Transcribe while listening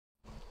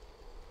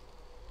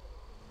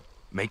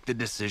Make the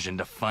decision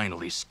to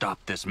finally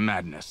stop this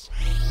madness.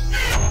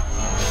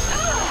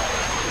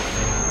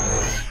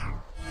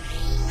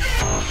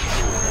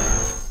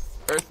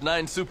 Earth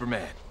 9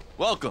 Superman,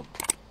 welcome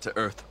to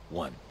Earth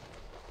 1.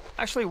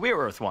 Actually, we're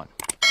Earth 1.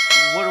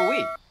 What are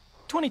we?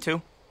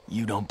 22.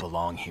 You don't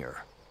belong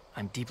here.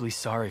 I'm deeply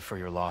sorry for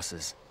your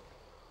losses.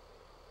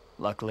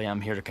 Luckily,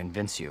 I'm here to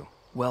convince you.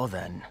 Well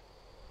then,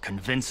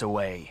 convince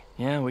away.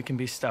 Yeah, we can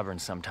be stubborn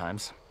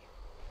sometimes.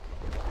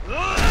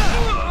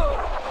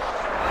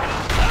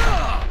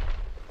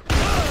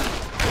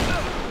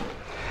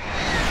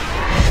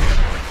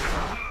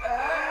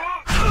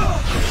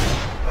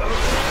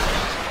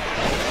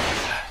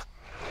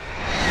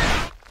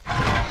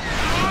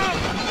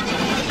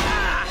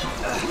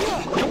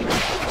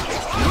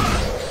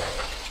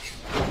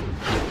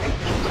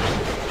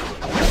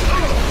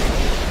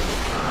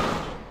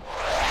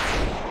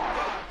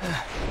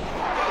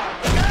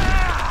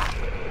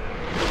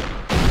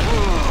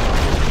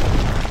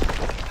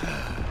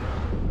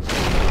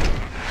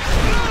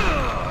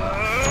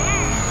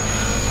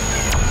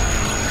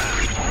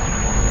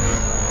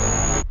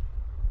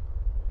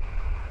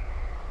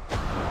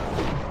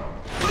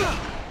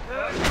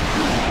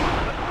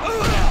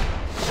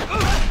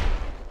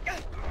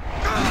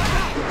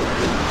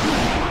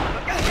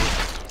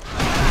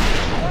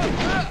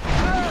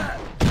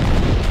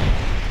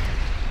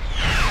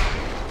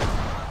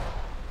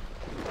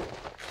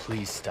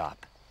 Please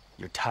stop.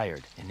 You're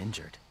tired and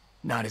injured.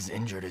 Not as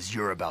injured as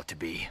you're about to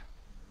be.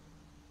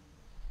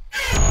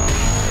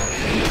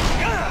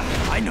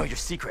 I know your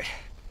secret.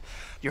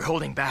 You're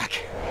holding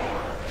back.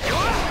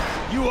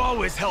 You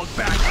always held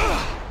back.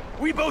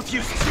 We both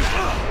used to.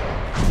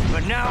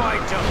 But now I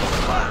don't.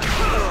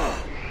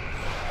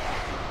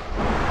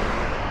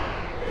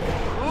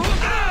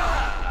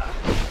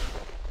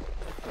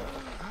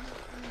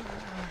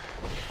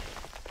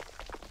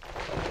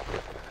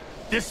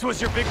 This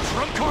was your big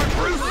trump card,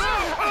 Bruce?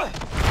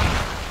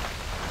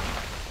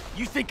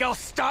 You think I'll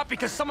stop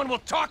because someone will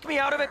talk me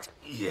out of it?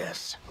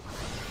 Yes.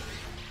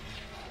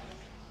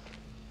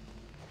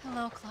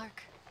 Hello,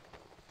 Clark.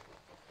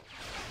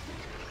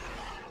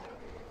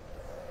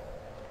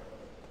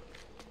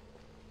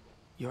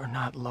 You're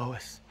not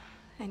Lois.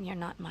 And you're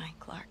not mine,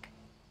 Clark.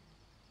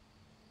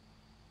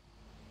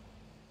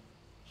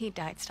 He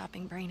died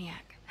stopping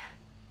Brainiac.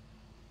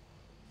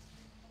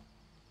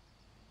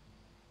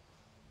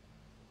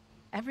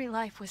 Every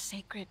life was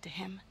sacred to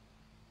him.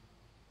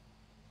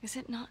 Is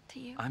it not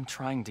to you? I'm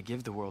trying to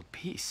give the world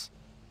peace.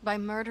 By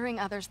murdering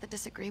others that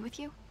disagree with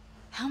you?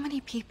 How many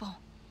people?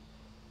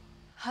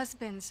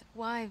 Husbands,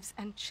 wives,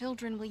 and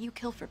children will you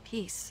kill for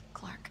peace,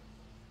 Clark?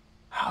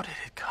 How did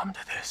it come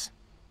to this?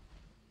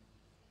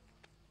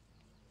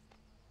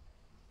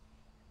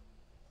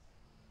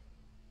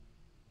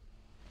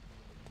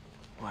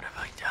 What have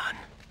I done?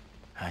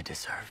 I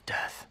deserve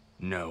death.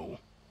 No.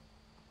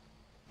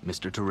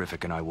 Mr.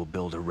 Terrific and I will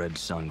build a Red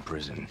Sun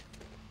prison.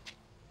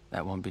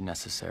 That won't be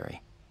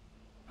necessary.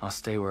 I'll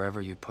stay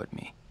wherever you put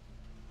me.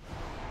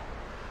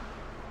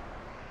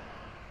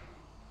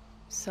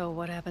 So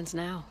what happens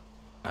now?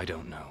 I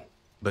don't know.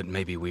 But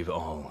maybe we've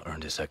all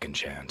earned a second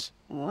chance.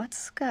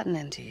 What's gotten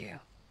into you?